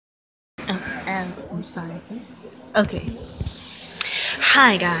I'm sorry. Okay.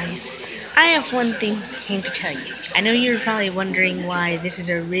 Hi, guys. I have one thing to tell you. I know you're probably wondering why this is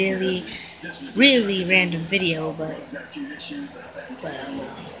a really random video, but,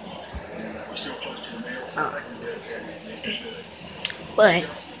 uh, but,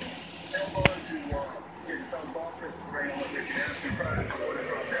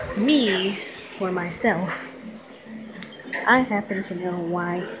 me, for myself, I happen to know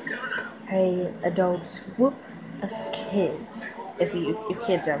why adults whoop us kids. If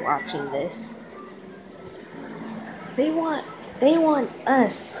kids are watching this, they want they want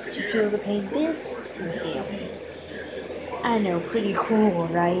us to feel the pain they're feeling. I know, pretty cool,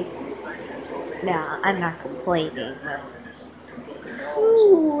 right? Nah, I'm not complaining, but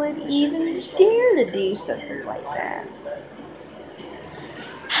who would even dare to do something like that?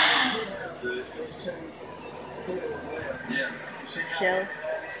 So,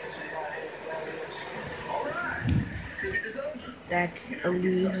 that's a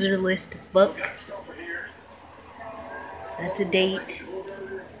loser list book. That's a date.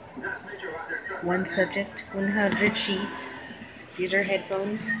 One subject, 100 sheets. These are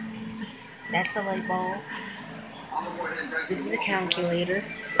headphones. That's a light bulb. This is a calculator.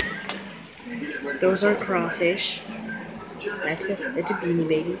 Those are crawfish. That's a beanie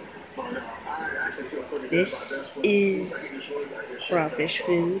baby. This is crawfish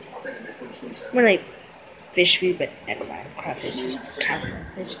food. More like fish food, but never mind. Crawfish is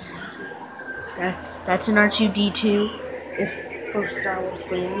crawfish. That's an R2D2. If for Star Wars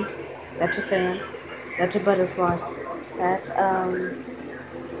fans, that's a fan. That's a butterfly. That's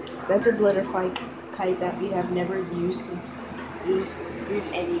that's a butterfly kite that we have never used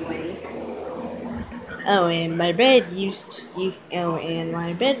anyway. And my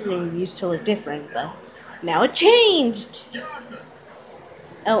bedroom used to look different, but now it changed.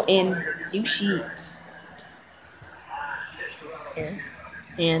 Oh, and new sheets.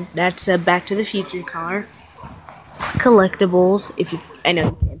 And that's a Back to the Future car. Collectibles. If you, I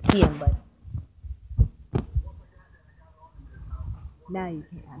know you can't see them, but now you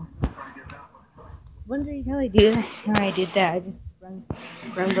can. Wondering how How I did that? I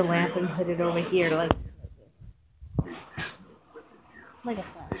just run the lamp and put it over here like a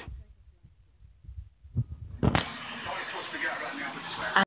flash.